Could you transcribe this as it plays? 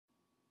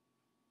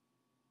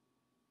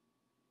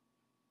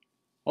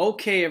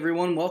Okay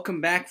everyone,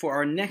 welcome back for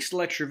our next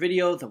lecture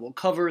video that will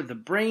cover the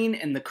brain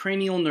and the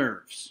cranial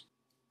nerves.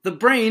 The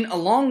brain,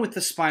 along with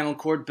the spinal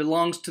cord,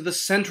 belongs to the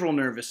central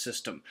nervous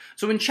system.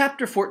 So in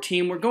chapter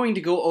 14, we're going to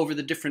go over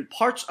the different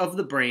parts of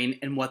the brain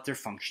and what their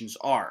functions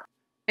are.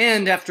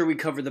 And after we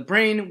cover the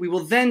brain, we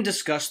will then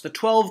discuss the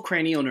 12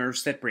 cranial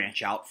nerves that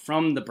branch out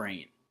from the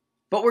brain.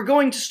 But we're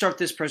going to start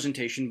this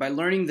presentation by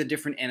learning the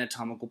different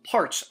anatomical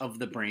parts of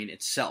the brain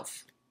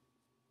itself.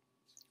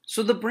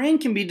 So the brain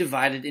can be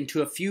divided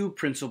into a few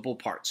principal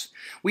parts.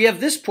 We have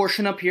this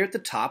portion up here at the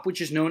top,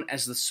 which is known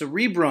as the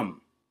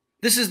cerebrum.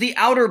 This is the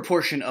outer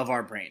portion of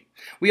our brain.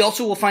 We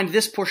also will find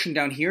this portion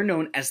down here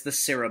known as the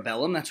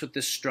cerebellum. That's what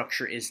this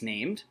structure is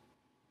named.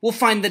 We'll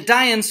find the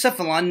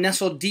diencephalon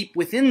nestled deep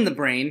within the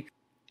brain,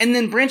 and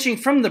then branching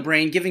from the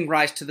brain, giving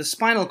rise to the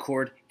spinal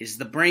cord, is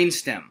the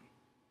brainstem.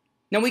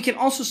 Now we can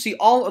also see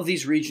all of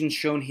these regions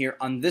shown here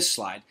on this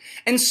slide,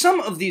 and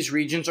some of these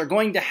regions are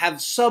going to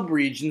have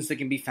sub-regions that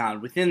can be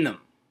found within them.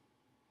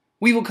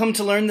 We will come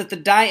to learn that the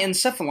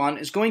diencephalon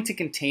is going to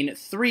contain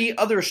three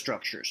other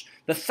structures: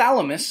 the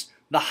thalamus,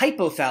 the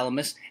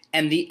hypothalamus,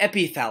 and the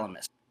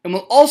epithalamus. And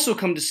we'll also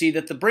come to see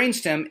that the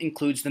brainstem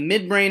includes the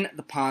midbrain,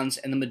 the pons,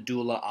 and the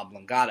medulla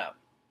oblongata.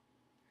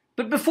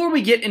 But before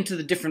we get into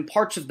the different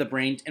parts of the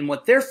brain and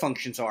what their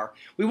functions are,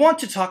 we want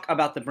to talk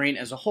about the brain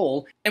as a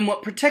whole and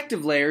what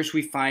protective layers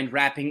we find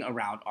wrapping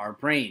around our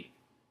brain.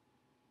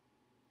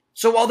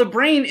 So while the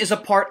brain is a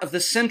part of the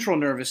central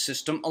nervous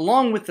system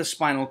along with the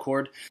spinal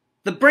cord,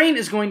 the brain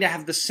is going to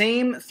have the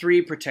same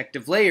three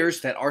protective layers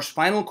that our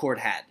spinal cord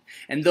had,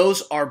 and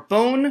those are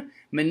bone,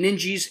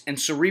 meninges, and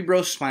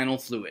cerebrospinal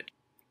fluid.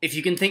 If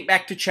you can think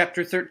back to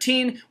chapter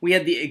 13, we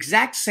had the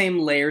exact same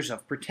layers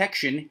of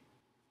protection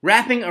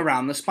wrapping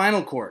around the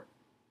spinal cord.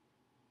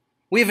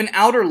 We have an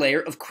outer layer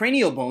of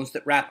cranial bones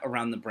that wrap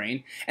around the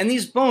brain, and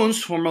these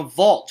bones form a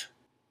vault,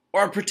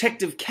 or a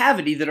protective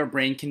cavity that our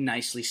brain can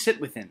nicely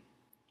sit within.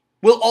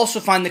 We'll also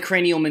find the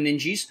cranial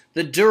meninges,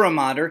 the dura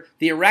mater,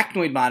 the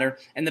arachnoid mater,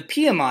 and the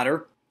pia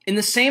mater in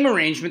the same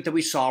arrangement that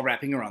we saw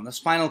wrapping around the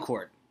spinal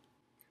cord.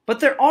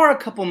 But there are a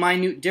couple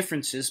minute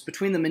differences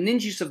between the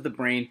meninges of the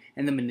brain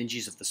and the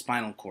meninges of the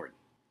spinal cord.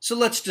 So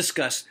let's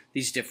discuss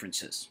these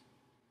differences.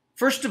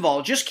 First of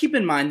all, just keep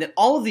in mind that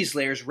all of these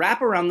layers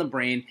wrap around the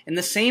brain in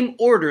the same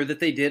order that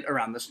they did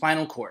around the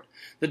spinal cord.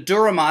 The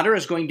dura mater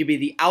is going to be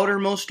the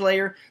outermost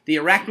layer, the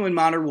arachnoid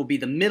mater will be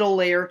the middle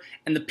layer,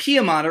 and the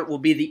pia mater will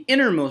be the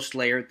innermost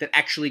layer that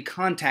actually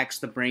contacts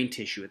the brain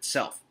tissue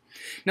itself.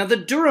 Now the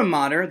dura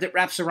mater that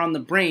wraps around the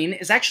brain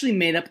is actually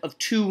made up of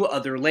two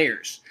other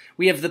layers.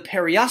 We have the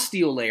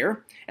periosteal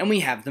layer, and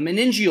we have the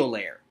meningeal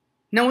layer.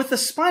 Now with the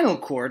spinal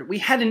cord, we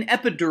had an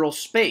epidural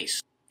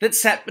space that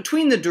sat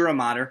between the dura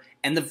mater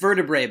and the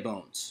vertebrae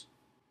bones.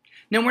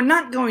 Now we're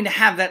not going to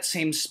have that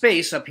same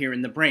space up here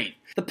in the brain.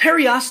 The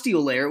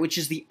periosteal layer, which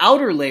is the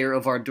outer layer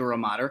of our dura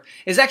mater,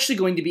 is actually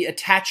going to be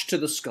attached to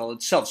the skull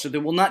itself, so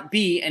there will not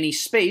be any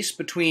space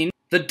between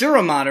the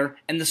dura mater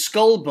and the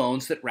skull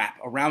bones that wrap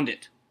around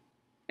it.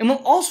 And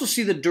we'll also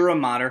see the dura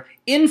mater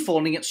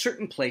infolding at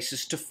certain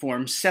places to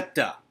form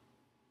septa.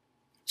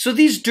 So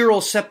these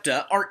dural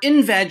septa are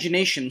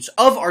invaginations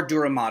of our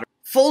dura mater,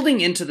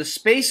 folding into the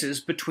spaces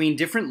between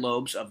different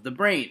lobes of the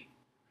brain.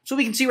 So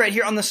we can see right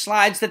here on the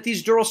slides that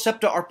these dural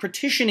septa are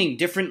partitioning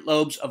different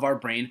lobes of our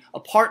brain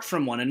apart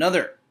from one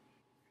another.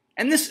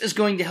 And this is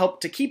going to help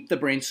to keep the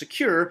brain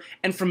secure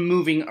and from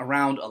moving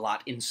around a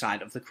lot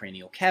inside of the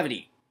cranial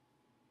cavity.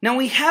 Now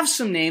we have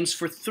some names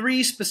for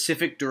three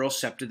specific dural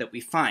septa that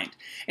we find,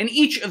 and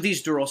each of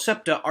these dural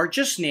septa are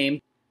just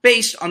named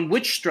based on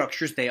which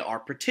structures they are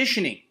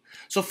partitioning.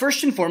 So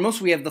first and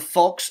foremost, we have the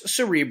falx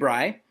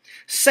cerebri.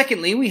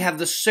 Secondly, we have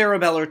the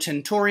cerebellar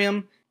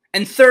tentorium.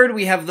 And third,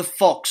 we have the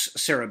falx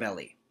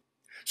cerebelli.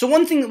 So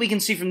one thing that we can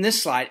see from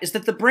this slide is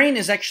that the brain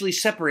is actually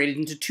separated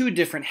into two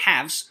different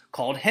halves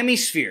called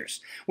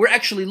hemispheres. We're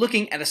actually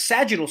looking at a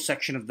sagittal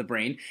section of the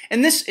brain,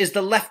 and this is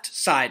the left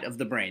side of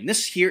the brain.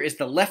 This here is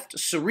the left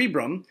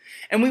cerebrum,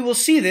 and we will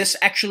see this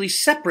actually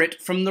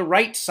separate from the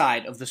right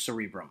side of the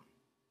cerebrum.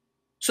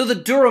 So the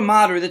dura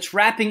mater that's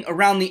wrapping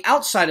around the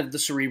outside of the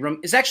cerebrum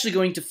is actually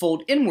going to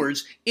fold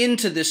inwards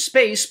into this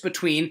space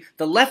between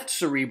the left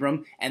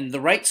cerebrum and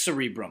the right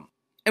cerebrum.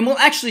 And we'll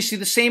actually see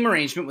the same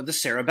arrangement with the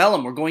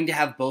cerebellum. We're going to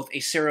have both a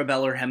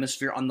cerebellar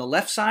hemisphere on the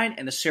left side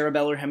and a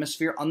cerebellar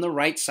hemisphere on the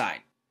right side.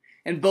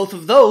 And both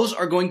of those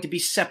are going to be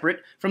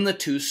separate from the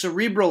two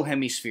cerebral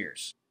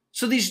hemispheres.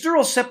 So these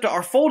dural septa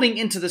are folding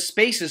into the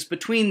spaces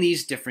between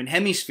these different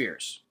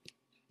hemispheres.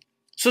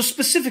 So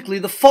specifically,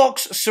 the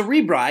falx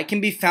cerebri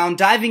can be found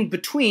diving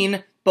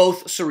between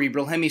both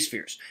cerebral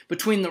hemispheres,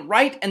 between the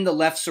right and the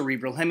left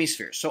cerebral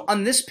hemispheres. So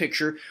on this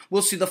picture,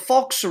 we'll see the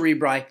falx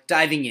cerebri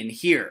diving in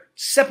here,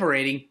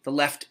 separating the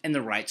left and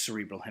the right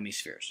cerebral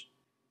hemispheres.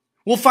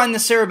 We'll find the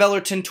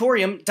cerebellar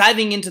tentorium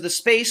diving into the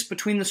space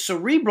between the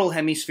cerebral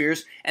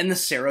hemispheres and the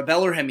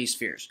cerebellar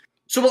hemispheres.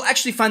 So we'll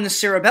actually find the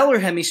cerebellar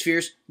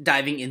hemispheres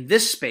diving in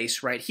this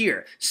space right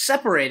here,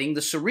 separating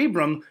the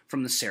cerebrum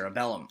from the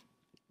cerebellum.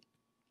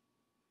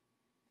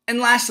 And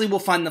lastly, we'll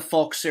find the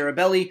falx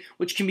cerebelli,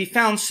 which can be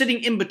found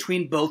sitting in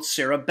between both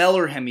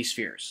cerebellar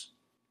hemispheres.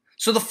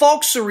 So the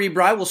falx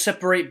cerebri will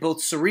separate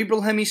both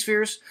cerebral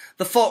hemispheres,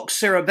 the falx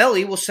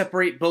cerebelli will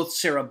separate both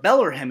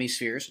cerebellar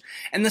hemispheres,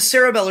 and the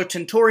cerebellar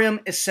tentorium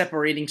is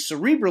separating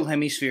cerebral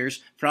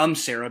hemispheres from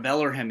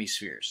cerebellar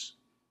hemispheres.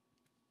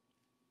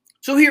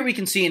 So here we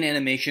can see an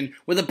animation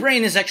where the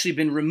brain has actually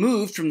been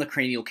removed from the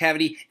cranial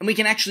cavity, and we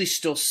can actually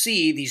still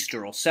see these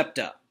dural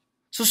septa.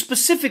 So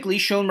specifically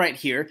shown right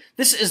here,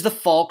 this is the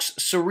falx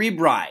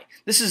cerebri.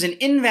 This is an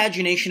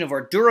invagination of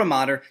our dura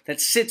mater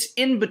that sits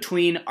in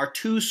between our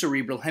two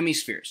cerebral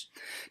hemispheres.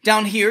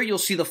 Down here you'll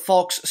see the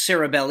falx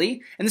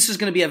cerebelli, and this is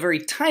going to be a very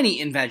tiny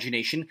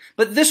invagination,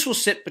 but this will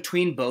sit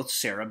between both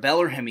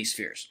cerebellar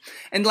hemispheres.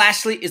 And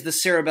lastly is the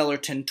cerebellar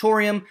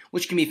tentorium,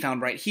 which can be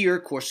found right here,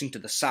 coursing to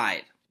the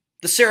side.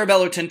 The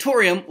cerebellar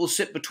tentorium will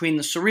sit between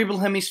the cerebral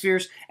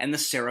hemispheres and the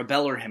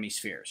cerebellar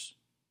hemispheres.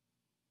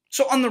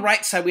 So on the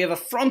right side, we have a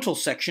frontal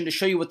section to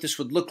show you what this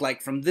would look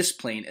like from this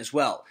plane as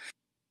well.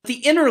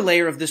 The inner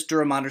layer of this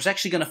dura mater is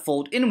actually going to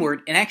fold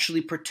inward and actually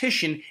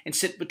partition and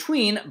sit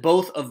between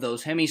both of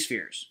those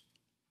hemispheres.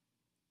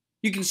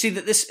 You can see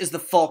that this is the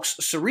falx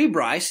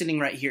cerebri sitting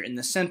right here in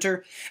the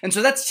center, and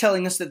so that's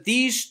telling us that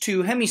these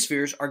two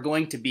hemispheres are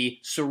going to be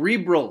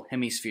cerebral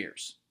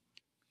hemispheres.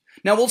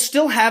 Now we'll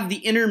still have the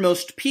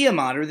innermost pia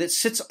mater that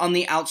sits on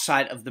the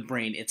outside of the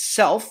brain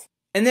itself,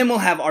 and then we'll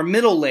have our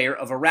middle layer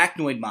of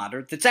arachnoid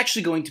mater that's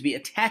actually going to be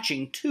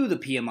attaching to the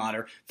pia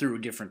mater through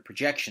different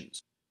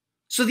projections.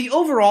 So the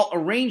overall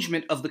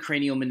arrangement of the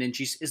cranial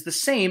meninges is the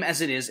same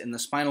as it is in the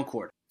spinal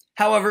cord.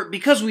 However,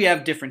 because we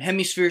have different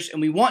hemispheres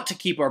and we want to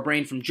keep our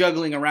brain from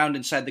juggling around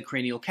inside the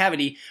cranial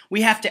cavity,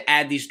 we have to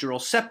add these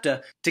dural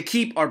septa to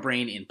keep our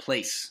brain in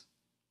place.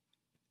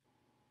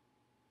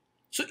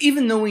 So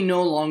even though we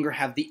no longer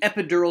have the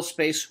epidural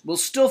space, we'll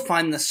still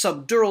find the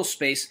subdural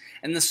space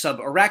and the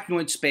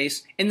subarachnoid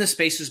space in the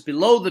spaces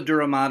below the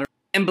dura mater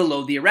and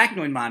below the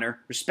arachnoid mater,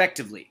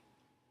 respectively.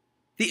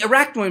 The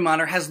arachnoid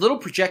mater has little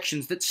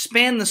projections that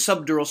span the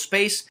subdural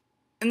space,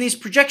 and these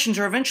projections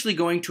are eventually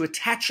going to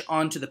attach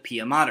onto the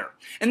pia mater.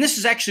 And this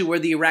is actually where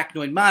the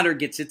arachnoid mater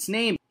gets its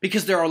name,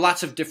 because there are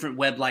lots of different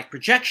web-like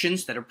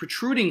projections that are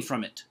protruding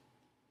from it.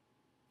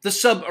 The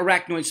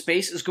subarachnoid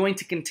space is going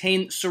to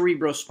contain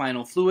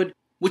cerebrospinal fluid,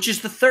 which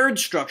is the third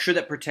structure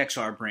that protects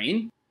our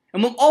brain,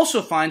 and we'll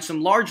also find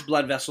some large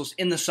blood vessels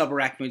in the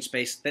subarachnoid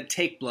space that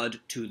take blood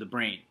to the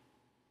brain.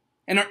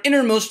 And our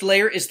innermost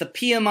layer is the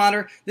pia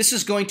mater. This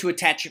is going to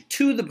attach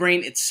to the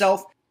brain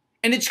itself,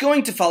 and it's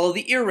going to follow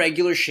the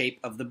irregular shape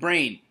of the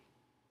brain.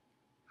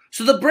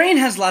 So the brain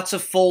has lots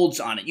of folds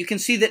on it. You can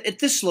see that at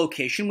this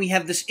location we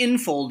have this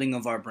infolding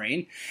of our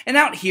brain, and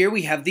out here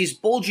we have these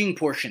bulging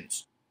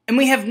portions. And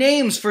we have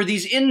names for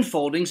these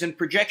infoldings and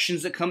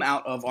projections that come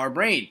out of our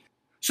brain.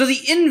 So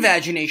the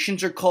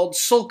invaginations are called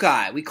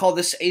sulci. We call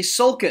this a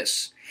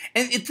sulcus.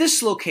 And at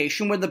this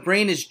location where the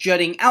brain is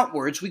jutting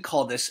outwards, we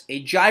call this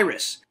a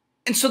gyrus.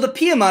 And so the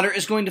pia mater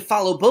is going to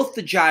follow both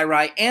the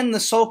gyri and the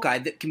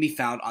sulci that can be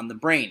found on the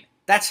brain.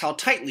 That's how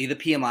tightly the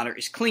pia mater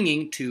is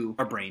clinging to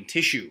our brain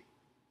tissue.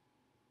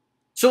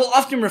 So we'll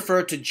often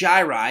refer to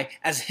gyri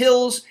as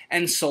hills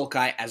and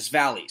sulci as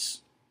valleys.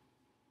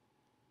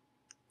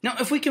 Now,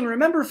 if we can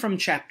remember from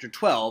Chapter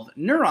 12,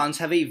 neurons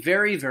have a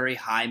very, very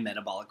high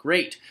metabolic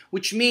rate,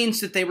 which means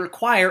that they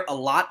require a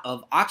lot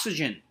of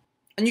oxygen.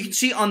 And you can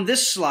see on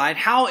this slide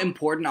how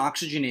important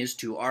oxygen is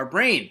to our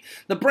brain.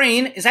 The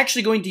brain is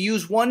actually going to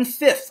use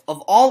 1/5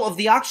 of all of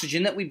the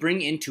oxygen that we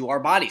bring into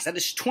our bodies. That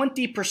is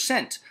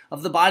 20%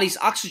 of the body's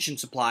oxygen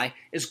supply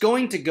is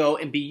going to go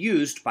and be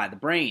used by the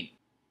brain.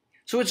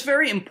 So it's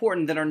very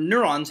important that our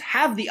neurons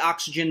have the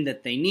oxygen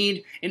that they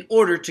need in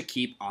order to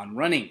keep on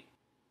running.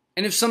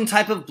 And if some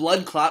type of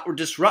blood clot or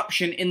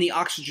disruption in the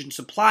oxygen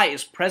supply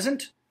is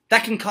present,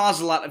 that can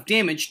cause a lot of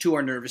damage to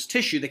our nervous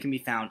tissue that can be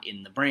found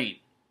in the brain.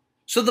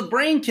 So the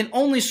brain can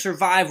only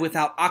survive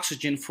without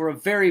oxygen for a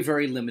very,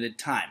 very limited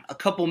time, a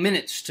couple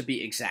minutes to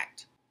be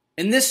exact.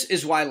 And this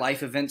is why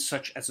life events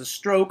such as a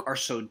stroke are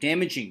so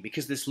damaging,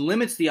 because this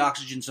limits the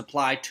oxygen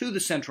supply to the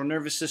central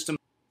nervous system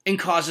and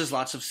causes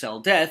lots of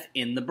cell death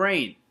in the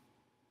brain.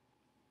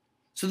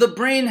 So the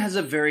brain has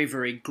a very,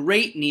 very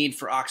great need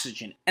for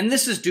oxygen, and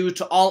this is due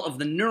to all of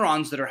the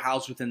neurons that are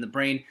housed within the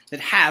brain that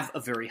have a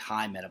very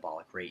high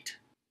metabolic rate.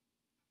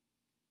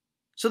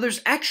 So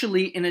there's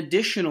actually an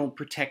additional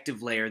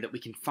protective layer that we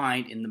can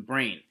find in the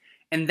brain,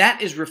 and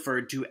that is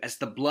referred to as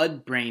the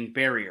blood-brain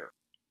barrier.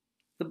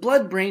 The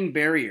blood-brain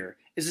barrier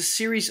is a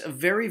series of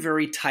very,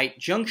 very tight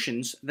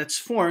junctions that's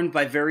formed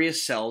by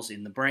various cells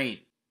in the brain.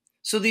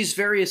 So these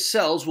various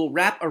cells will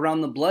wrap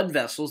around the blood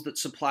vessels that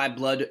supply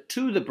blood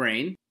to the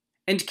brain,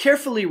 and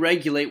carefully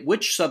regulate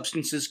which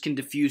substances can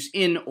diffuse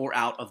in or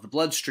out of the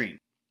bloodstream.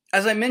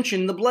 As I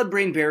mentioned, the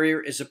blood-brain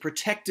barrier is a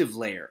protective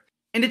layer,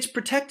 and it's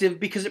protective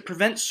because it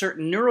prevents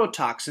certain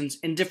neurotoxins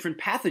and different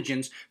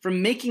pathogens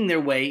from making their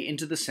way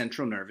into the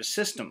central nervous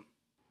system.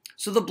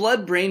 So the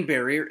blood-brain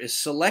barrier is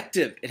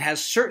selective. It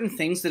has certain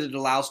things that it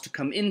allows to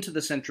come into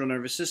the central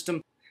nervous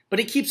system, but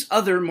it keeps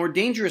other, more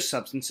dangerous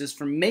substances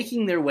from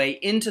making their way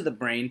into the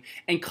brain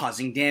and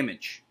causing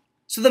damage.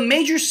 So the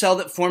major cell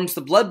that forms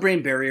the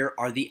blood-brain barrier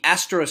are the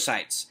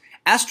astrocytes.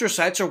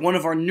 Astrocytes are one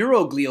of our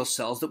neuroglial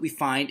cells that we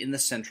find in the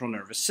central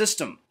nervous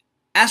system.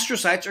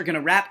 Astrocytes are going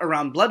to wrap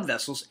around blood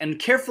vessels and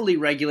carefully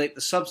regulate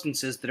the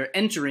substances that are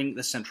entering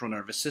the central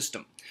nervous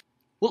system.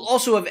 We'll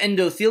also have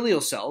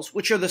endothelial cells,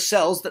 which are the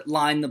cells that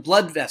line the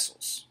blood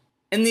vessels.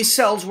 And these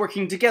cells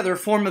working together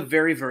form a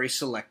very, very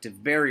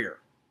selective barrier.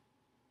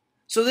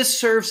 So this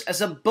serves as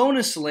a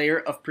bonus layer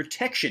of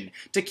protection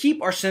to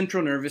keep our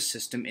central nervous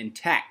system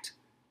intact.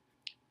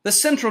 The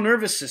central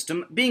nervous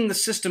system, being the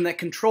system that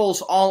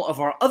controls all of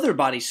our other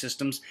body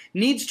systems,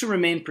 needs to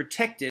remain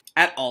protected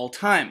at all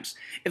times.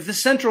 If the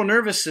central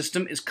nervous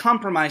system is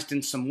compromised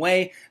in some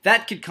way,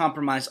 that could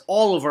compromise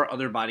all of our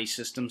other body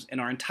systems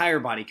and our entire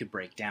body could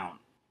break down.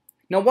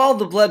 Now, while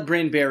the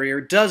blood-brain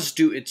barrier does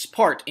do its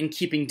part in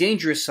keeping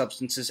dangerous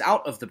substances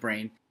out of the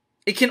brain,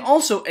 it can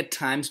also at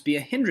times be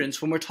a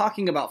hindrance when we're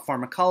talking about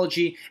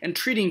pharmacology and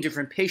treating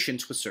different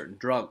patients with certain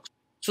drugs.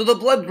 So the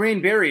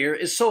blood-brain barrier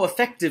is so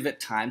effective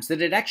at times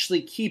that it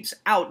actually keeps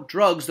out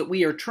drugs that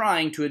we are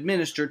trying to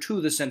administer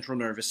to the central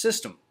nervous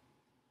system.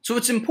 So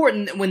it's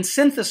important that when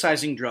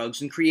synthesizing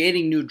drugs and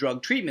creating new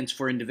drug treatments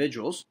for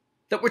individuals,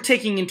 that we're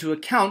taking into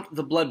account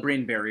the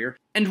blood-brain barrier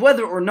and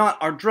whether or not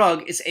our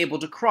drug is able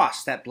to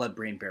cross that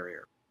blood-brain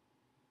barrier.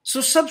 So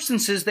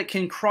substances that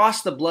can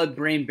cross the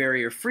blood-brain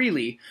barrier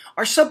freely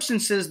are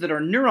substances that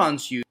our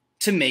neurons use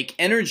to make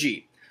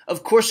energy.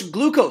 Of course,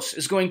 glucose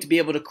is going to be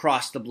able to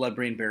cross the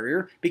blood-brain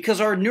barrier because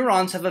our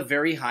neurons have a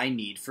very high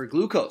need for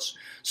glucose.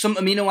 Some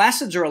amino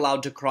acids are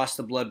allowed to cross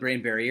the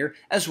blood-brain barrier,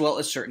 as well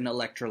as certain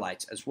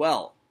electrolytes as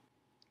well.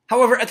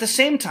 However, at the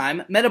same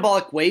time,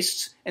 metabolic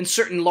wastes and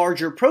certain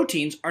larger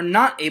proteins are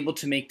not able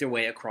to make their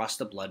way across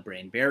the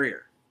blood-brain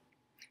barrier.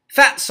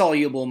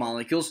 Fat-soluble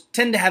molecules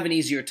tend to have an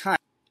easier time,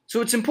 so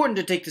it's important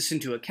to take this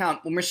into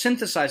account when we're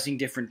synthesizing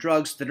different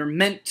drugs that are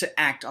meant to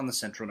act on the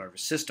central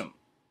nervous system.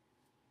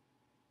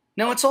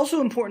 Now, it's also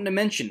important to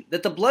mention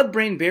that the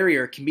blood-brain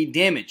barrier can be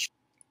damaged,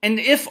 and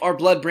if our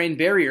blood-brain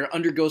barrier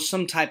undergoes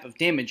some type of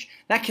damage,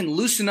 that can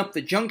loosen up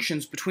the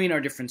junctions between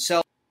our different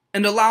cells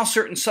and allow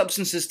certain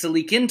substances to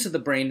leak into the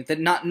brain that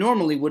not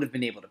normally would have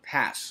been able to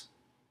pass.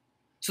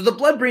 So the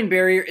blood-brain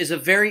barrier is a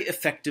very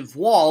effective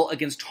wall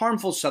against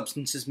harmful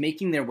substances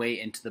making their way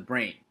into the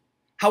brain.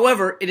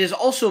 However, it is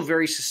also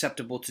very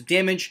susceptible to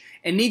damage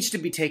and needs to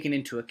be taken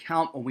into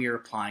account when we are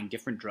applying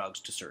different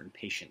drugs to certain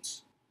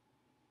patients.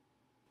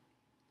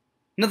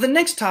 Now, the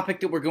next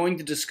topic that we're going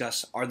to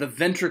discuss are the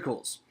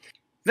ventricles.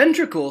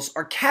 Ventricles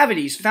are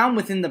cavities found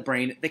within the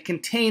brain that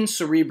contain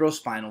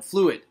cerebrospinal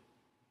fluid.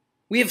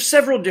 We have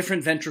several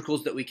different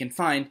ventricles that we can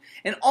find,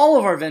 and all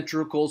of our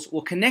ventricles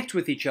will connect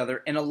with each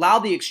other and allow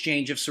the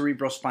exchange of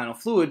cerebrospinal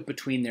fluid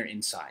between their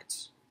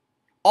insides.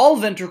 All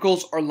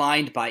ventricles are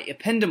lined by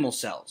ependymal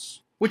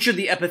cells, which are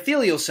the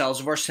epithelial cells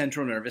of our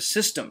central nervous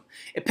system.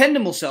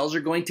 Ependymal cells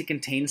are going to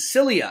contain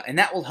cilia, and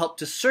that will help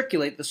to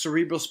circulate the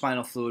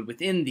cerebrospinal fluid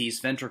within these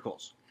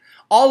ventricles.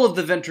 All of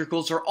the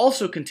ventricles are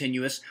also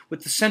continuous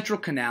with the central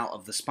canal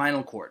of the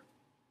spinal cord.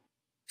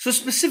 So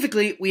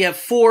specifically, we have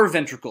 4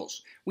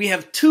 ventricles. We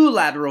have 2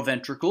 lateral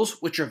ventricles,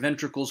 which are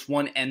ventricles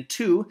 1 and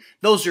 2.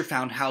 Those are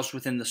found housed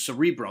within the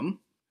cerebrum.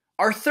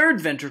 Our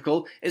third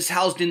ventricle is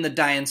housed in the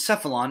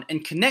diencephalon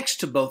and connects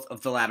to both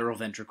of the lateral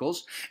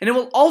ventricles, and it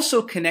will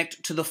also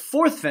connect to the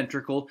 4th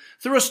ventricle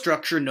through a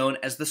structure known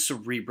as the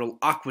cerebral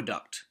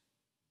aqueduct.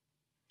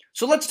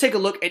 So let's take a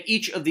look at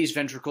each of these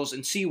ventricles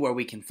and see where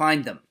we can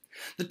find them.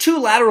 The 2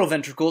 lateral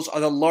ventricles are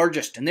the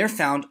largest, and they're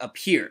found up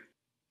here.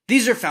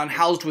 These are found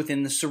housed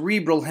within the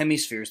cerebral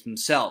hemispheres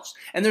themselves,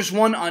 and there's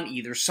one on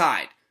either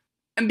side.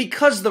 And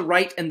because the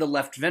right and the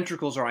left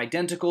ventricles are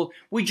identical,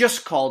 we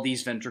just call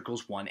these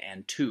ventricles 1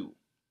 and 2.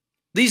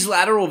 These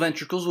lateral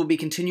ventricles will be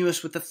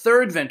continuous with the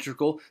 3rd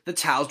ventricle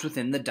that's housed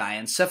within the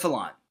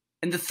diencephalon.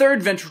 And the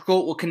 3rd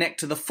ventricle will connect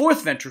to the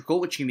 4th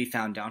ventricle, which can be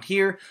found down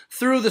here,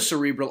 through the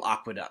cerebral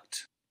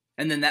aqueduct.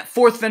 And then that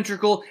 4th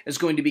ventricle is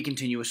going to be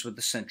continuous with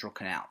the central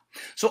canal.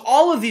 So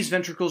all of these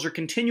ventricles are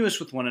continuous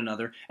with one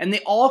another, and they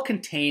all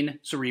contain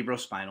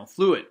cerebrospinal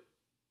fluid.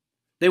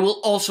 They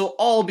will also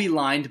all be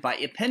lined by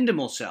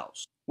ependymal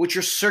cells, which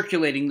are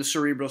circulating the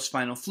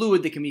cerebrospinal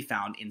fluid that can be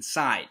found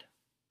inside.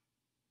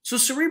 So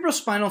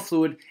cerebrospinal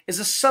fluid is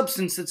a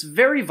substance that's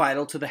very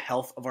vital to the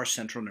health of our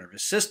central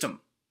nervous system.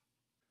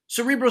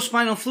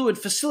 Cerebrospinal fluid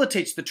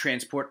facilitates the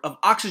transport of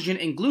oxygen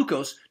and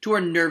glucose to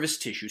our nervous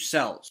tissue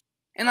cells.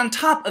 And on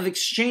top of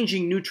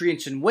exchanging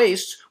nutrients and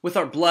wastes with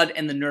our blood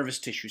and the nervous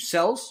tissue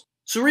cells,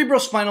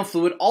 cerebrospinal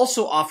fluid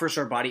also offers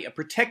our body a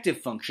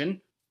protective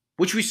function,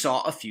 which we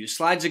saw a few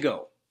slides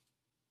ago.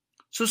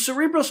 So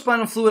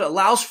cerebrospinal fluid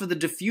allows for the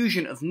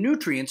diffusion of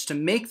nutrients to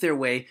make their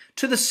way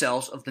to the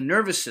cells of the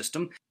nervous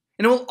system,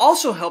 and it will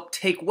also help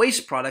take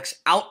waste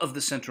products out of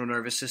the central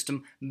nervous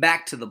system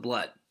back to the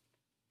blood.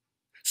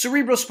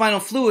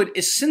 Cerebrospinal fluid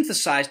is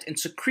synthesized and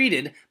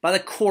secreted by the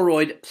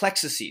choroid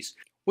plexuses,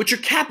 which are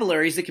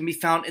capillaries that can be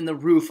found in the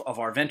roof of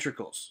our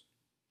ventricles.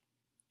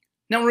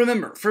 Now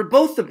remember, for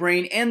both the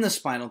brain and the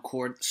spinal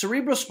cord,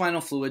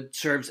 cerebrospinal fluid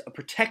serves a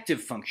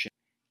protective function.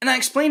 And I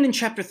explained in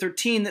Chapter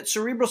 13 that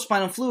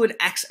cerebrospinal fluid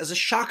acts as a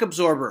shock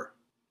absorber.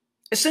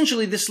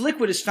 Essentially, this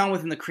liquid is found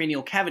within the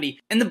cranial cavity,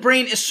 and the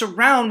brain is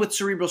surrounded with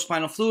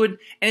cerebrospinal fluid,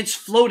 and it's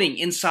floating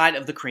inside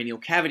of the cranial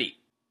cavity.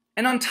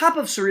 And on top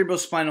of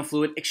cerebrospinal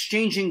fluid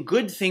exchanging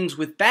good things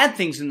with bad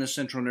things in the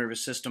central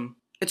nervous system,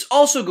 it's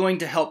also going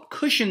to help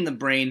cushion the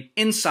brain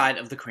inside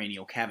of the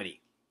cranial cavity.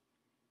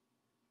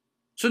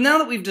 So now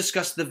that we've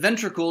discussed the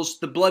ventricles,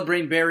 the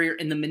blood-brain barrier,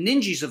 and the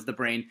meninges of the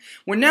brain,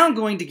 we're now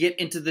going to get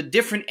into the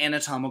different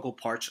anatomical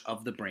parts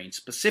of the brain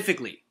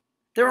specifically.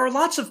 There are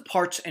lots of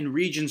parts and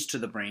regions to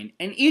the brain,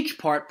 and each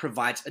part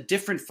provides a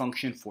different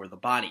function for the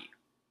body.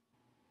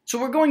 So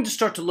we're going to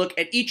start to look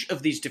at each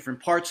of these different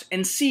parts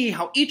and see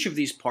how each of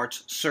these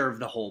parts serve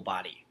the whole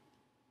body.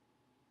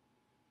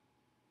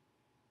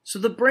 So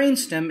the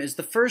brainstem is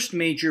the first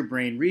major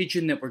brain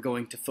region that we're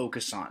going to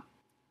focus on.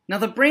 Now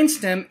the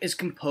brainstem is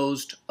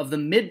composed of the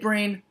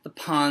midbrain, the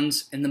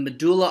pons, and the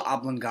medulla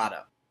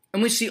oblongata.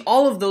 And we see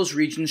all of those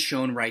regions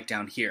shown right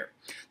down here.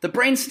 The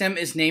brainstem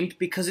is named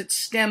because it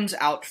stems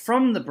out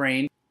from the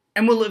brain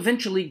and will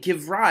eventually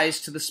give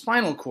rise to the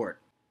spinal cord.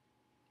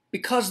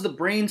 Because the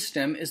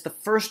brainstem is the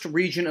first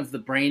region of the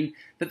brain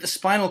that the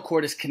spinal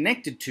cord is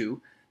connected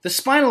to, the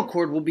spinal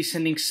cord will be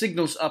sending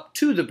signals up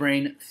to the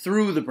brain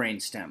through the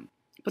brainstem.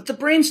 But the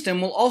brainstem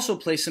will also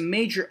play some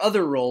major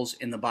other roles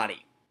in the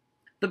body.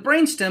 The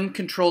brainstem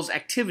controls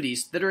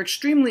activities that are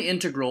extremely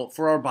integral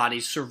for our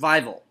body's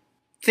survival.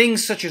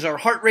 Things such as our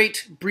heart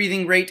rate,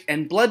 breathing rate,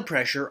 and blood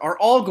pressure are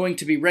all going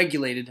to be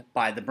regulated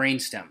by the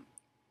brainstem.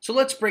 So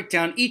let's break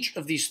down each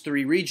of these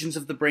three regions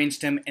of the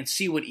brainstem and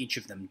see what each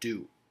of them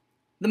do.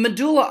 The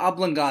medulla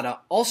oblongata,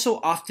 also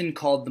often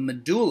called the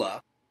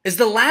medulla, is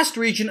the last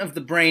region of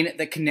the brain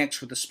that connects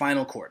with the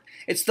spinal cord.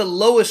 It's the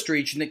lowest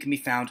region that can be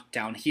found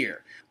down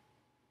here.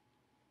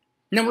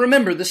 Now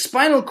remember, the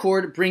spinal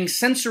cord brings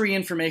sensory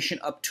information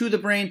up to the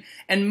brain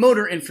and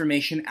motor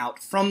information out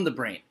from the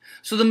brain.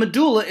 So the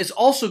medulla is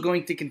also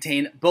going to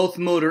contain both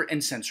motor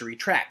and sensory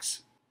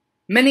tracts.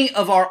 Many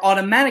of our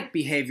automatic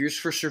behaviors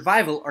for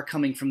survival are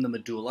coming from the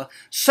medulla,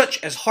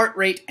 such as heart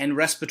rate and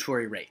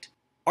respiratory rate.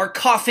 Our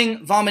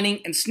coughing, vomiting,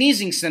 and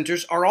sneezing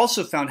centers are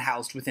also found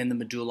housed within the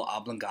medulla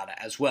oblongata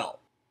as well.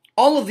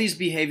 All of these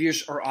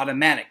behaviors are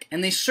automatic,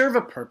 and they serve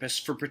a purpose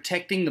for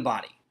protecting the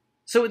body.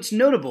 So it's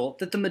notable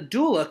that the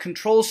medulla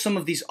controls some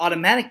of these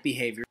automatic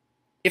behaviors.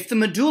 If the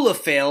medulla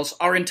fails,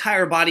 our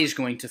entire body is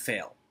going to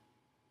fail.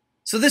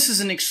 So this is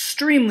an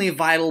extremely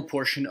vital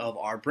portion of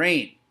our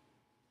brain.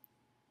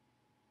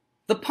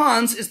 The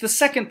pons is the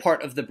second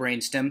part of the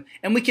brainstem,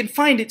 and we can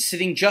find it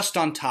sitting just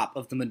on top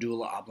of the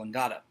medulla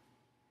oblongata.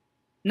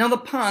 Now the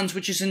pons,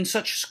 which is in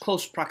such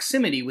close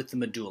proximity with the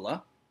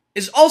medulla,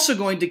 is also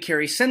going to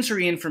carry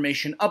sensory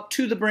information up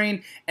to the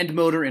brain and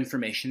motor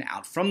information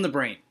out from the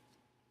brain.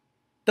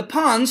 The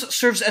pons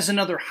serves as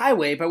another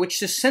highway by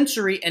which the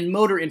sensory and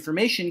motor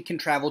information can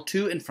travel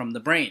to and from the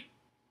brain.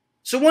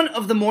 So one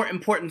of the more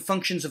important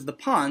functions of the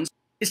pons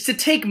is to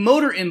take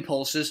motor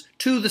impulses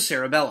to the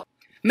cerebellum.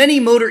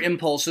 Many motor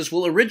impulses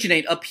will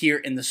originate up here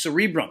in the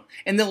cerebrum,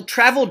 and they'll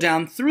travel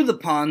down through the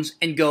pons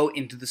and go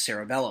into the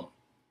cerebellum.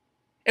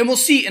 And we'll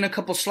see in a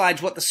couple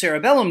slides what the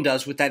cerebellum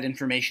does with that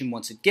information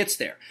once it gets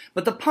there.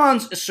 But the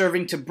pons is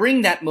serving to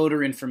bring that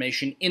motor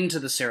information into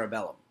the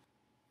cerebellum.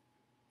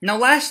 Now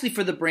lastly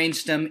for the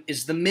brainstem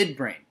is the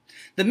midbrain.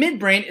 The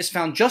midbrain is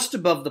found just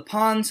above the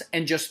pons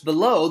and just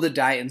below the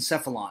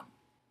diencephalon.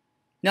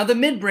 Now the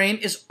midbrain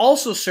is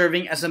also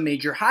serving as a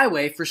major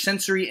highway for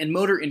sensory and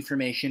motor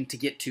information to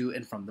get to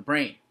and from the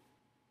brain.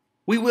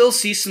 We will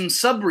see some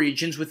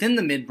subregions within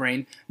the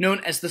midbrain known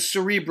as the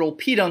cerebral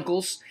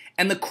peduncles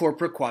and the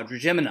corpora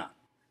quadrigemina.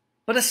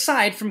 But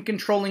aside from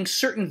controlling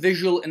certain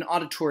visual and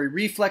auditory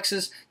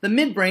reflexes, the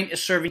midbrain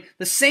is serving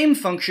the same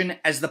function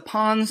as the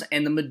pons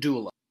and the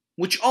medulla,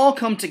 which all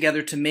come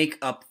together to make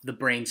up the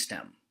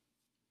brainstem.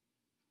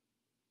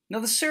 Now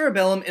the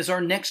cerebellum is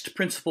our next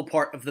principal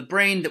part of the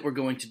brain that we're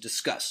going to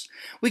discuss.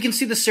 We can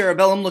see the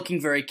cerebellum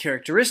looking very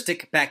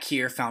characteristic back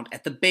here found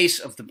at the base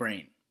of the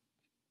brain.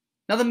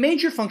 Now the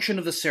major function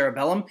of the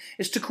cerebellum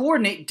is to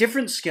coordinate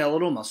different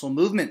skeletal muscle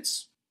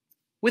movements.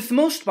 With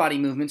most body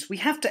movements, we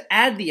have to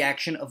add the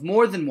action of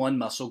more than one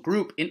muscle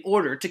group in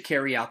order to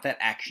carry out that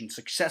action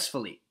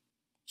successfully.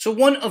 So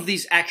one of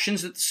these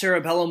actions that the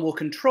cerebellum will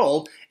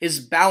control is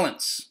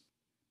balance.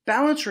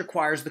 Balance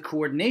requires the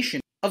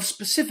coordination of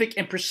specific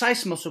and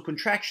precise muscle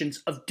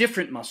contractions of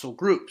different muscle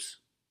groups.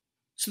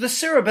 So the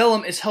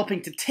cerebellum is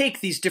helping to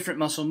take these different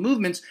muscle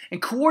movements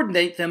and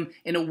coordinate them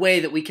in a way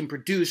that we can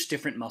produce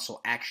different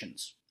muscle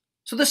actions.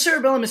 So the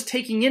cerebellum is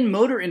taking in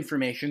motor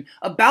information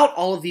about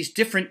all of these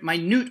different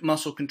minute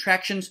muscle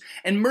contractions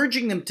and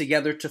merging them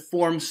together to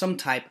form some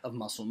type of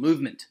muscle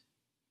movement.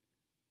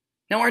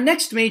 Now our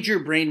next major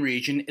brain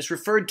region is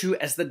referred to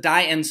as the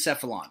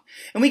diencephalon,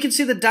 and we can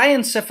see the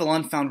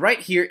diencephalon found right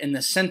here in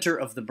the center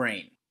of the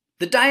brain.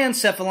 The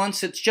diencephalon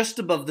sits just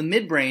above the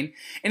midbrain,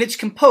 and it's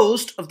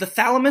composed of the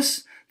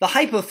thalamus, the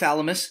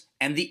hypothalamus,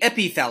 and the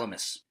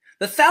epithalamus.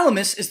 The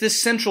thalamus is this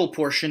central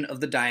portion of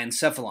the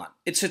diencephalon.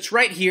 It sits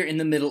right here in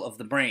the middle of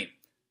the brain.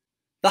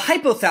 The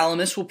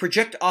hypothalamus will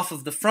project off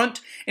of the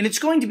front, and it's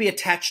going to be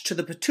attached to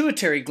the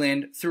pituitary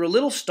gland through a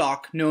little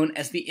stalk known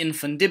as the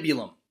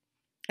infundibulum.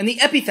 And the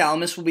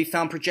epithalamus will be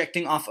found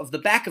projecting off of the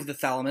back of the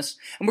thalamus,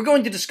 and we're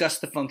going to discuss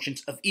the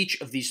functions of each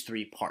of these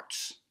three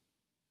parts.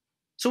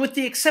 So with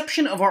the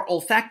exception of our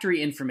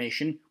olfactory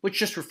information, which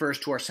just refers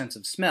to our sense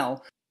of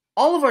smell,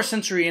 all of our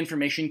sensory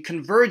information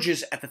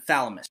converges at the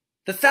thalamus.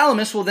 The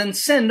thalamus will then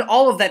send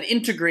all of that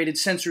integrated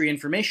sensory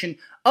information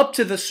up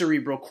to the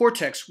cerebral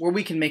cortex, where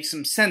we can make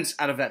some sense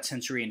out of that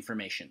sensory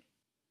information.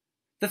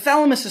 The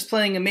thalamus is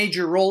playing a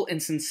major role in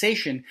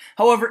sensation,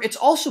 however, it's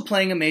also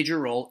playing a major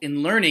role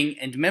in learning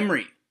and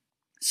memory.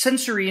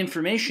 Sensory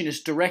information is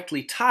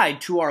directly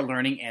tied to our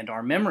learning and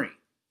our memory.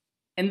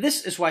 And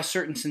this is why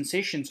certain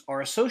sensations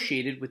are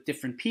associated with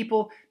different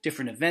people,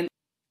 different events,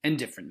 and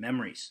different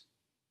memories.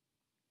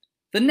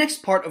 The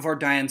next part of our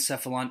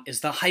diencephalon is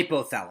the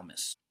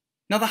hypothalamus.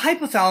 Now the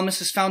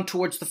hypothalamus is found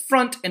towards the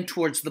front and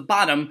towards the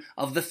bottom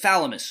of the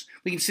thalamus.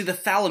 We can see the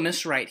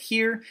thalamus right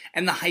here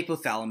and the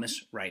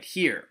hypothalamus right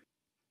here.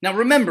 Now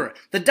remember,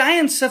 the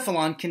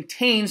diencephalon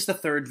contains the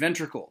third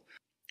ventricle.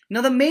 Now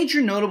the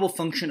major notable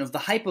function of the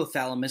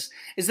hypothalamus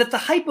is that the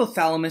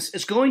hypothalamus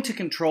is going to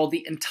control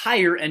the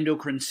entire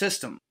endocrine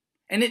system.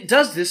 And it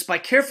does this by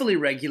carefully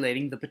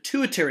regulating the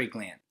pituitary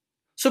gland.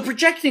 So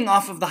projecting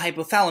off of the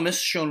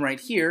hypothalamus, shown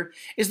right here,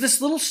 is this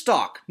little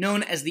stalk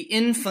known as the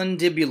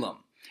infundibulum.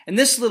 And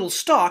this little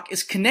stalk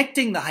is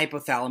connecting the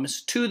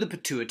hypothalamus to the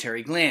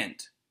pituitary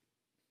gland.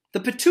 The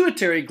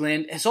pituitary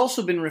gland has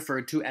also been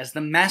referred to as the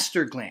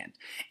master gland,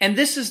 and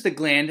this is the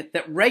gland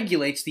that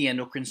regulates the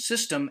endocrine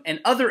system and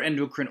other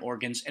endocrine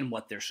organs and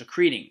what they're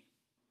secreting.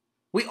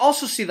 We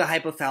also see the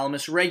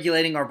hypothalamus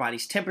regulating our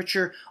body's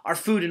temperature, our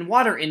food and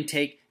water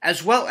intake,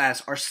 as well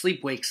as our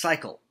sleep-wake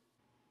cycle,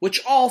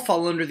 which all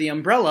fall under the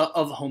umbrella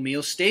of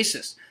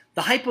homeostasis.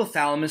 The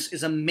hypothalamus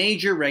is a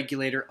major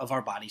regulator of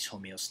our body's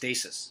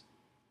homeostasis.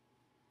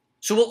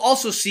 So we'll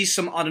also see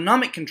some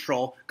autonomic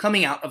control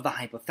coming out of the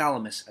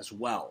hypothalamus as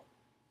well.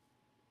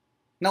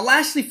 Now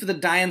lastly for the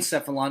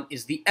diencephalon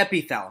is the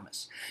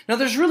epithalamus. Now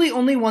there's really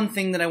only one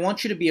thing that I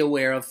want you to be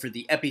aware of for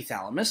the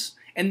epithalamus,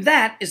 and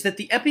that is that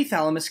the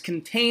epithalamus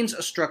contains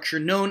a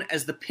structure known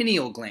as the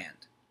pineal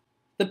gland.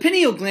 The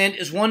pineal gland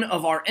is one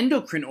of our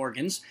endocrine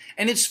organs,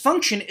 and its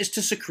function is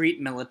to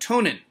secrete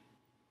melatonin.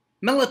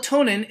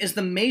 Melatonin is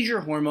the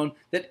major hormone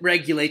that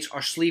regulates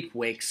our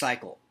sleep-wake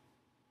cycle.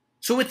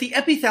 So with the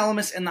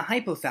epithalamus and the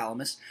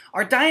hypothalamus,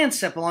 our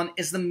diencephalon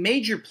is the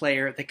major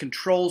player that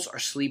controls our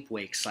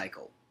sleep-wake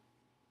cycle.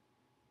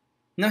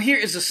 Now here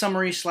is a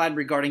summary slide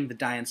regarding the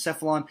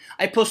diencephalon.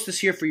 I post this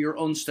here for your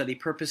own study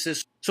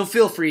purposes, so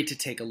feel free to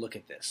take a look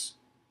at this.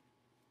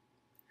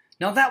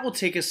 Now that will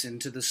take us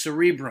into the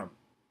cerebrum.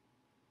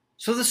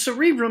 So the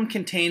cerebrum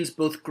contains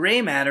both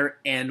gray matter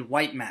and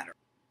white matter.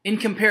 In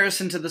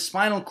comparison to the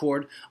spinal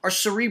cord, our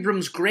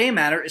cerebrum's gray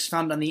matter is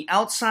found on the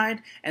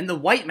outside and the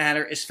white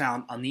matter is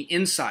found on the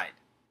inside.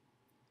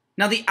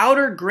 Now the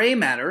outer gray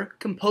matter,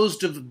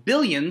 composed of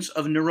billions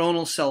of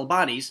neuronal cell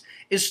bodies,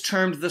 is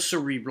termed the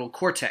cerebral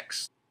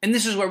cortex. And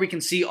this is where we can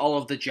see all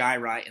of the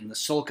gyri and the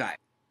sulci.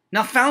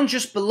 Now found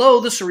just below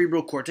the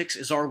cerebral cortex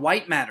is our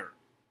white matter.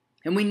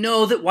 And we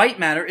know that white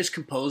matter is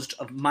composed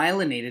of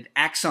myelinated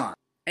axons.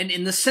 And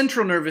in the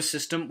central nervous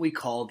system, we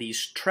call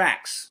these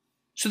tracts.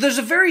 So there's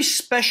a very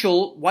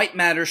special white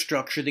matter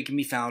structure that can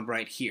be found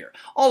right here.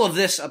 All of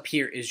this up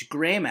here is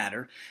gray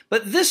matter,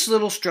 but this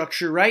little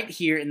structure right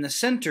here in the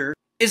center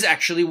is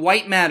actually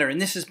white matter,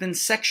 and this has been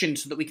sectioned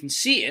so that we can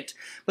see it,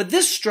 but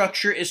this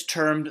structure is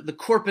termed the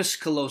corpus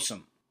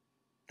callosum.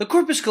 The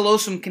corpus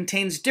callosum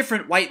contains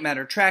different white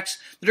matter tracts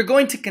that are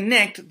going to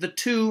connect the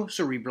two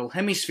cerebral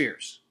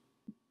hemispheres.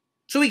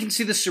 So we can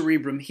see the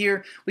cerebrum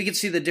here, we can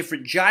see the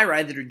different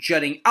gyri that are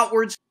jutting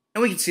outwards,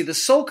 and we can see the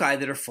sulci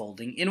that are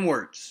folding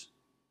inwards.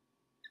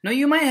 Now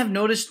you might have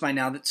noticed by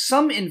now that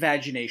some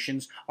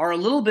invaginations are a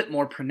little bit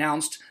more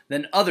pronounced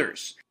than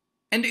others,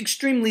 and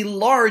extremely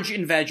large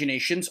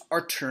invaginations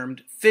are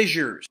termed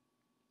fissures.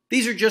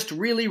 These are just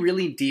really,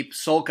 really deep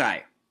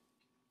sulci.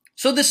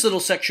 So this little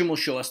section will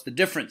show us the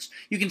difference.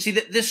 You can see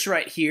that this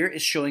right here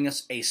is showing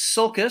us a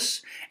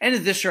sulcus, and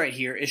this right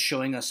here is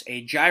showing us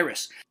a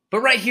gyrus. But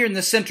right here in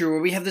the center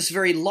where we have this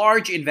very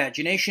large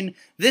invagination,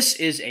 this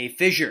is a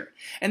fissure.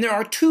 And there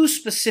are two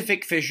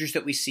specific fissures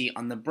that we see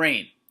on the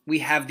brain. We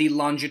have the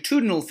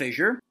longitudinal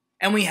fissure,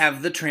 and we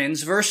have the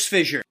transverse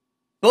fissure.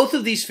 Both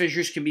of these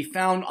fissures can be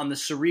found on the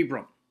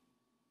cerebrum.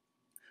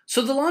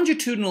 So the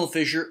longitudinal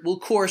fissure will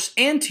course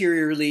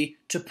anteriorly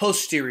to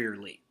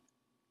posteriorly.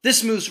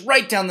 This moves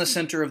right down the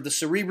center of the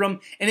cerebrum,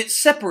 and it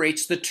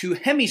separates the two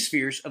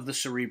hemispheres of the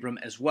cerebrum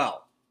as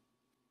well.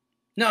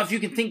 Now, if you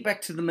can think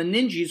back to the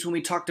meninges when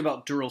we talked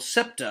about dural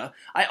septa,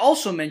 I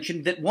also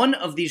mentioned that one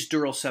of these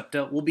dural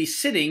septa will be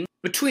sitting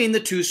between the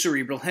two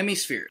cerebral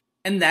hemispheres,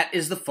 and that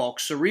is the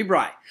falx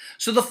cerebri.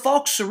 So the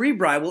falx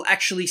cerebri will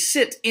actually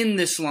sit in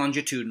this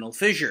longitudinal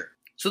fissure.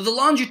 So the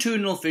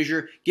longitudinal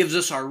fissure gives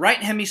us our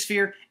right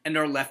hemisphere and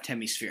our left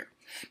hemisphere.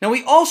 Now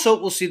we also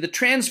will see the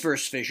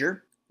transverse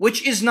fissure,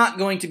 which is not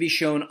going to be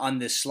shown on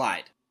this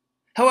slide.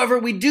 However,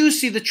 we do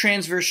see the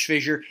transverse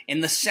fissure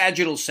in the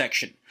sagittal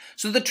section.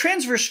 So the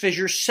transverse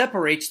fissure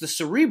separates the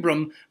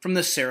cerebrum from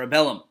the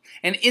cerebellum,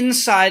 and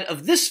inside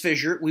of this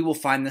fissure we will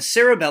find the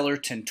cerebellar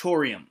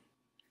tentorium.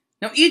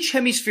 Now each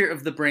hemisphere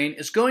of the brain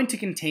is going to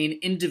contain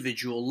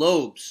individual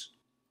lobes.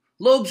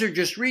 Lobes are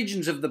just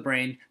regions of the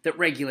brain that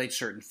regulate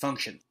certain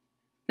functions.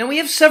 Now we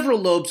have several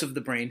lobes of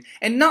the brain,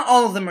 and not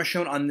all of them are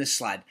shown on this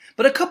slide,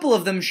 but a couple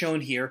of them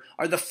shown here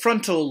are the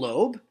frontal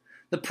lobe,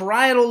 the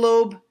parietal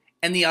lobe,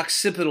 and the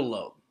occipital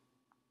lobe.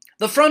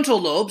 The frontal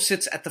lobe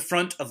sits at the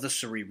front of the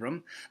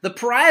cerebrum, the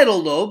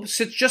parietal lobe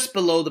sits just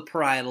below the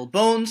parietal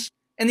bones,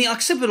 and the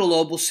occipital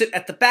lobe will sit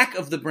at the back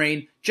of the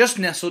brain, just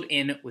nestled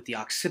in with the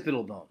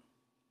occipital bone.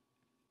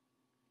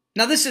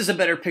 Now this is a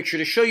better picture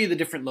to show you the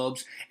different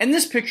lobes, and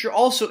this picture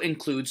also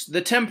includes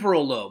the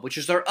temporal lobe, which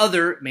is our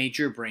other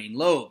major brain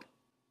lobe.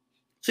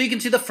 So you can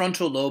see the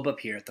frontal lobe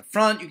up here at the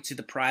front, you can see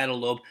the parietal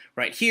lobe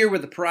right here where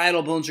the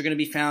parietal bones are going to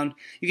be found,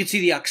 you can see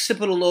the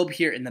occipital lobe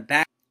here in the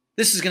back.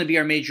 This is going to be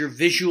our major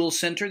visual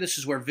center, this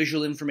is where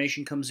visual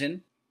information comes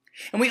in.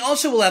 And we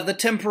also will have the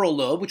temporal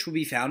lobe, which will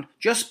be found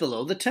just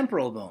below the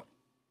temporal bone.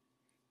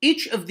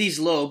 Each of these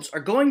lobes are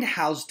going to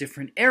house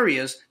different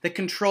areas that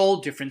control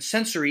different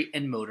sensory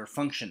and motor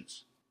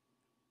functions.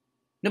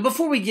 Now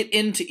before we get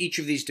into each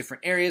of these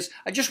different areas,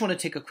 I just want to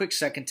take a quick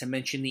second to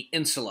mention the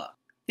insula.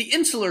 The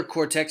insular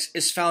cortex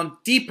is found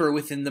deeper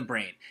within the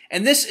brain,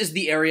 and this is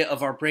the area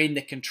of our brain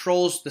that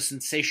controls the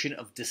sensation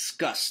of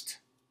disgust.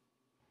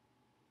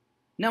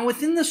 Now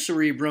within the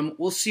cerebrum,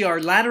 we'll see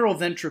our lateral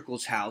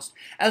ventricles housed,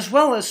 as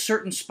well as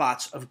certain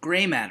spots of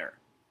gray matter.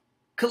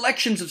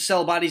 Collections of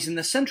cell bodies in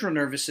the central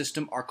nervous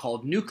system are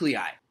called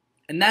nuclei,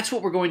 and that's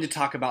what we're going to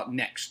talk about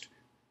next.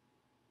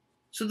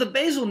 So the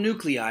basal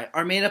nuclei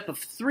are made up of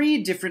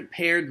 3 different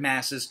paired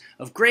masses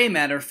of gray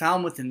matter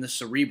found within the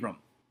cerebrum.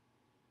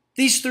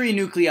 These 3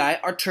 nuclei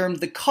are termed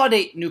the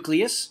caudate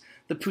nucleus,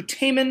 the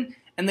putamen,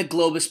 and the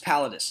globus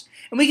pallidus.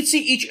 And we can see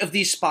each of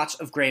these spots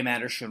of gray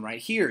matter shown right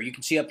here. You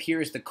can see up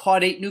here is the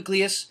caudate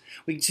nucleus,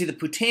 we can see the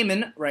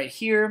putamen right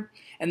here,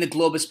 and the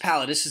globus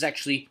pallidus is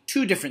actually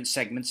 2 different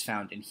segments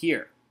found in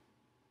here.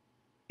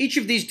 Each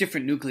of these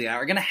different nuclei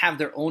are going to have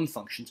their own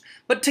functions,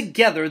 but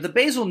together the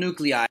basal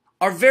nuclei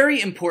are very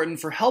important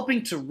for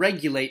helping to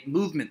regulate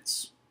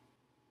movements.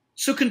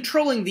 So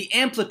controlling the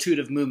amplitude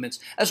of movements,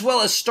 as well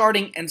as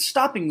starting and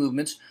stopping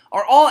movements,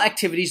 are all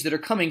activities that are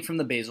coming from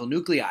the basal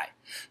nuclei.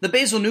 The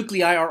basal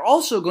nuclei are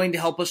also going to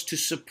help us to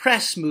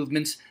suppress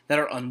movements that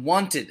are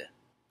unwanted.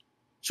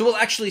 So we'll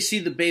actually see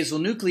the basal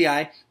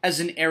nuclei as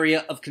an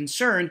area of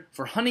concern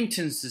for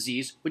Huntington's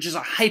disease, which is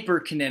a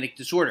hyperkinetic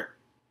disorder.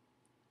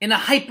 In a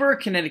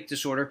hyperkinetic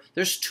disorder,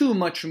 there's too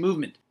much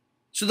movement.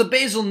 So the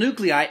basal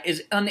nuclei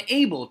is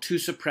unable to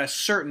suppress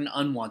certain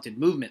unwanted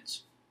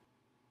movements.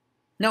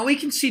 Now we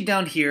can see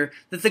down here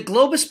that the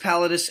globus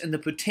pallidus and the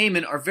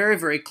putamen are very,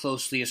 very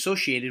closely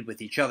associated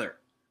with each other.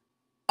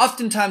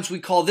 Oftentimes we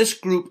call this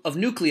group of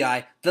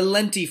nuclei the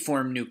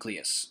lentiform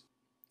nucleus.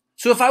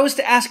 So if I was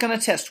to ask on a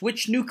test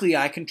which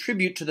nuclei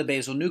contribute to the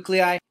basal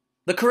nuclei,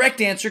 the correct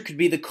answer could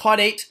be the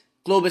caudate,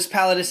 globus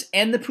pallidus,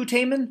 and the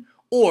putamen,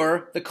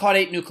 or the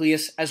caudate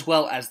nucleus as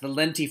well as the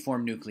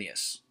lentiform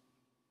nucleus.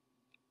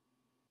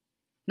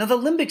 Now the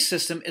limbic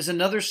system is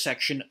another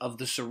section of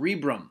the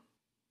cerebrum.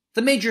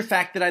 The major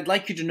fact that I'd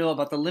like you to know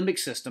about the limbic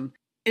system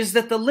is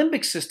that the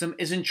limbic system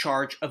is in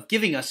charge of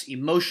giving us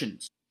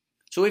emotions.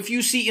 So if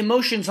you see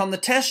emotions on the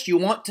test, you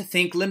want to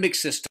think limbic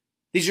system.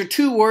 These are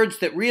 2 words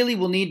that really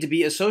will need to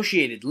be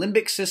associated,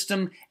 limbic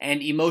system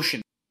and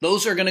emotion.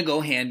 Those are going to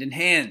go hand in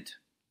hand.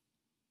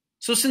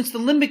 So since the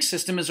limbic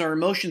system is our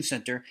emotion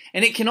center,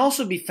 and it can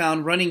also be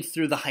found running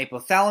through the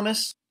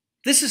hypothalamus,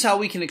 this is how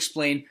we can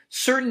explain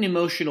certain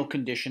emotional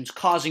conditions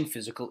causing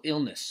physical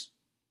illness.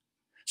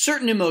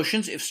 Certain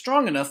emotions, if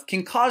strong enough,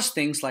 can cause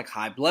things like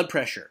high blood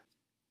pressure.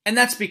 And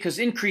that's because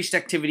increased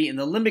activity in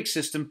the limbic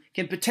system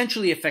can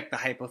potentially affect the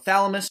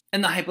hypothalamus,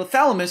 and the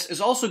hypothalamus is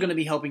also going to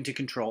be helping to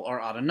control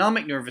our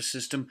autonomic nervous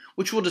system,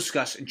 which we'll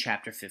discuss in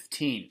Chapter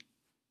 15.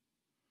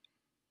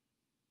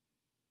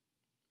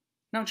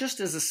 Now, just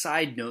as a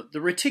side note, the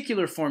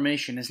reticular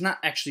formation is not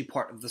actually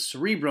part of the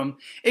cerebrum.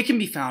 It can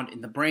be found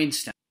in the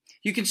brainstem.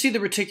 You can see the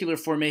reticular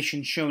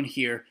formation shown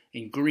here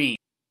in green.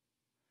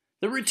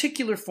 The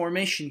reticular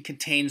formation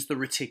contains the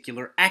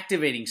reticular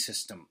activating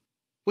system,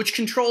 which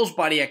controls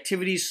body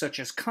activities such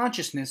as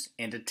consciousness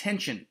and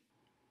attention.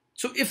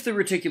 So if the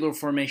reticular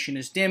formation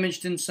is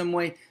damaged in some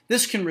way,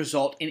 this can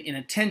result in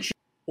inattention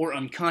or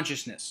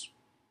unconsciousness.